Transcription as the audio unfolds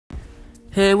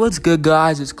Hey, what's good,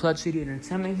 guys? It's Clutch City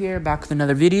Entertainment here, back with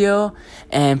another video.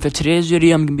 And for today's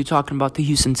video, I'm going to be talking about the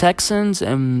Houston Texans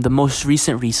and the most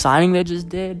recent re-signing they just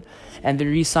did. And the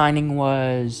re-signing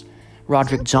was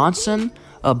Roderick Johnson,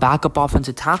 a backup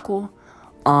offensive tackle.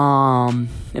 In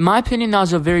my opinion, that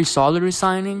was a very solid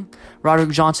re-signing.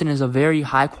 Roderick Johnson is a very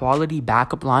high-quality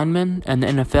backup lineman in the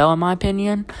NFL, in my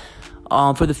opinion.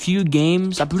 For the few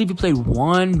games, I believe he played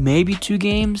one, maybe two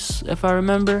games, if I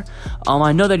remember.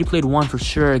 I know that he played one for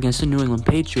sure against the New England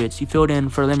Patriots. He filled in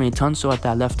for Laremy Tunsil at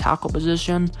that left tackle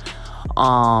position.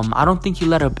 I don't think he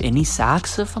let up any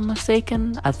sacks, if I'm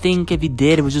mistaken. I think if he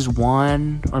did, it was just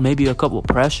one or maybe a couple of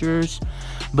pressures.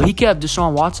 But he kept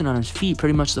Deshaun Watson on his feet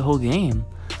pretty much the whole game.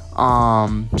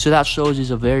 So that shows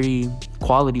he's a very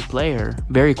quality player,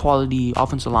 very quality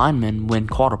offensive lineman when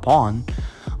called upon.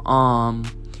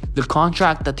 The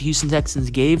contract that the Houston Texans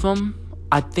gave him,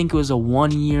 I think it was a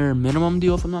 1-year minimum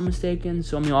deal, if I'm not mistaken.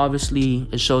 So, I mean, obviously,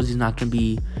 it shows he's not going to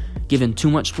be given too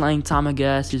much playing time, I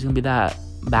guess. He's going to be that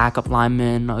backup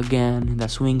lineman again,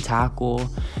 that swing tackle.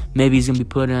 Maybe he's going to be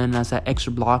put in as that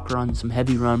extra blocker on some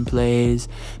heavy run plays.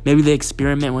 Maybe they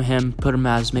experiment with him, put him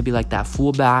as maybe like that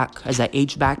fullback, as that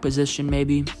H-back position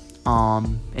maybe,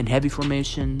 in heavy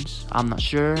formations. I'm not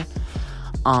sure.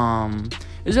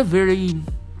 It's a very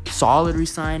solid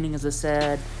re-signing, as I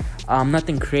said.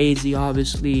 Nothing crazy,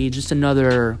 obviously. Just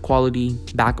another quality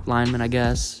backup lineman, I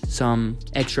guess. Some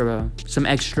extra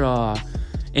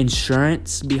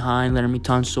insurance behind Laremy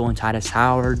Tunsil and Titus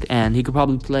Howard, and he could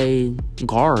probably play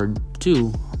guard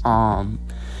too. And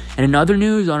in other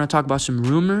news, I want to talk about some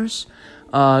rumors.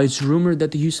 It's rumored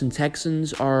that the Houston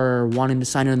Texans are wanting to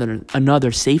sign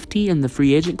another safety in the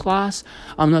free agent class.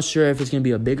 I'm not sure if it's going to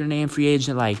be a bigger name free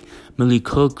agent like Malik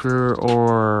Hooker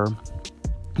or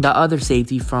the other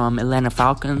safety from Atlanta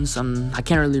Falcons. I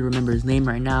can't really remember his name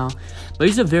right now. But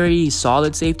he's a very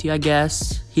solid safety, I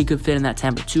guess. He could fit in that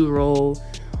Tampa 2 role.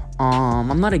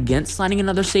 I'm not against signing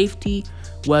another safety,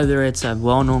 whether it's a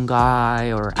well-known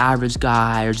guy or average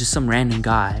guy or just some random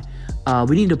guy.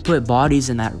 We need to put bodies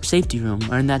in that safety room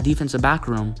or in that defensive back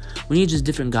room. We need just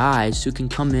different guys who can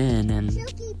come in and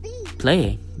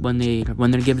play when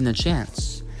they're given the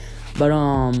chance. But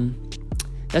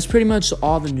that's pretty much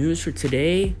all the news for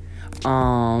today.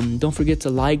 Don't forget to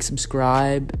like,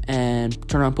 subscribe, and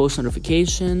turn on post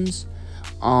notifications.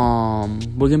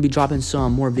 We're gonna be dropping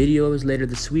some more videos later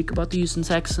this week about the Houston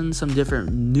Texans, some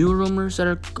different new rumors that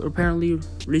are apparently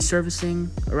resurfacing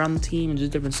around the team and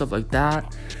just different stuff like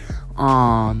that.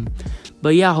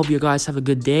 But yeah, I hope you guys have a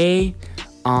good day.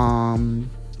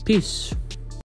 Peace.